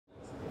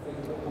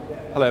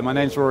Hello, my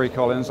name's Rory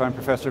Collins. I'm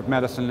Professor of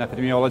Medicine and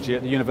Epidemiology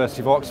at the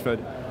University of Oxford,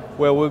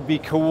 where we'll be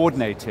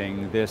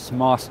coordinating this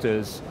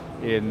Masters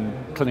in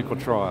Clinical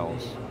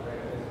Trials.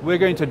 We're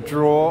going to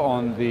draw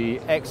on the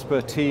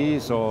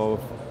expertise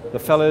of the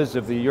fellows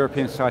of the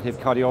European Society of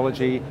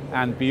Cardiology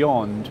and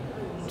beyond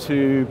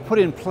to put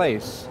in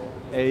place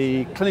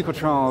a clinical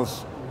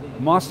trials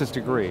master's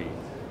degree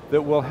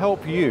that will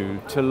help you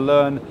to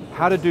learn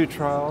how to do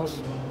trials,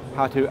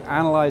 how to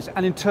analyze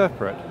and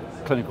interpret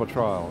clinical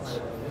trials.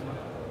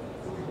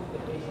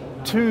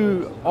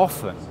 Too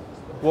often,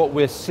 what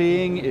we're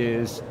seeing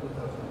is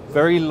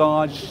very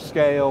large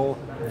scale,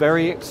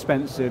 very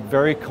expensive,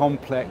 very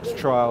complex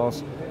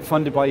trials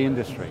funded by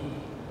industry.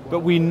 But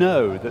we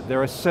know that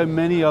there are so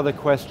many other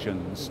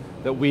questions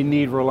that we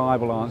need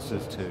reliable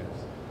answers to,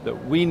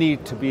 that we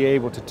need to be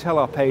able to tell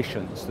our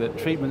patients that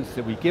treatments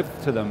that we give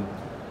to them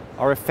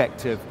are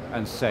effective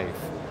and safe.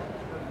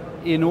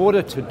 In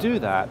order to do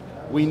that,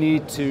 we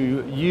need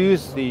to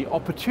use the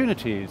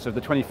opportunities of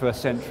the 21st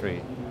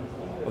century,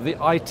 of the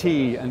IT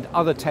and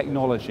other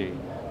technology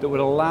that would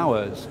allow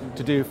us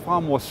to do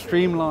far more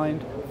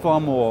streamlined, far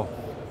more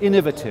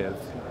innovative,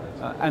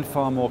 and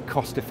far more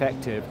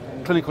cost-effective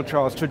clinical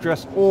trials to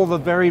address all the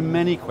very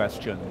many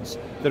questions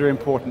that are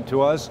important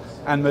to us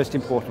and, most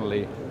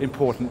importantly,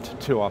 important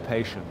to our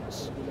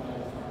patients.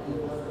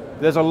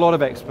 There's a lot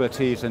of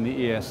expertise in the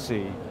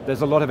ESC.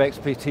 There's a lot of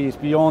expertise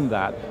beyond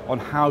that on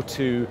how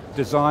to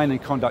design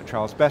and conduct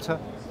trials better.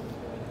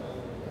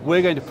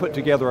 We're going to put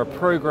together a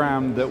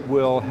program that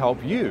will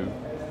help you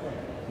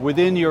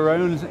within your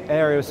own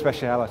area of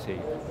speciality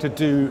to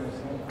do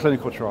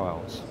clinical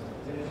trials.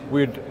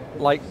 We'd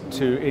like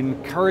to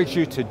encourage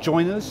you to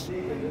join us,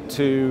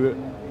 to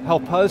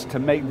help us to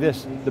make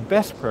this the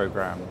best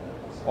program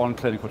on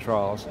clinical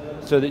trials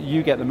so that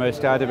you get the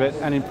most out of it,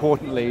 and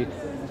importantly,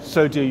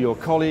 so do your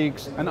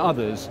colleagues and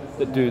others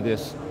that do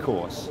this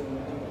course.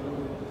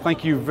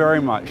 Thank you very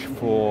much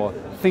for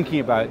thinking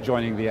about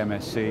joining the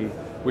MSc.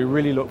 We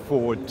really look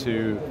forward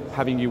to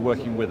having you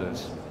working with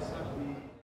us.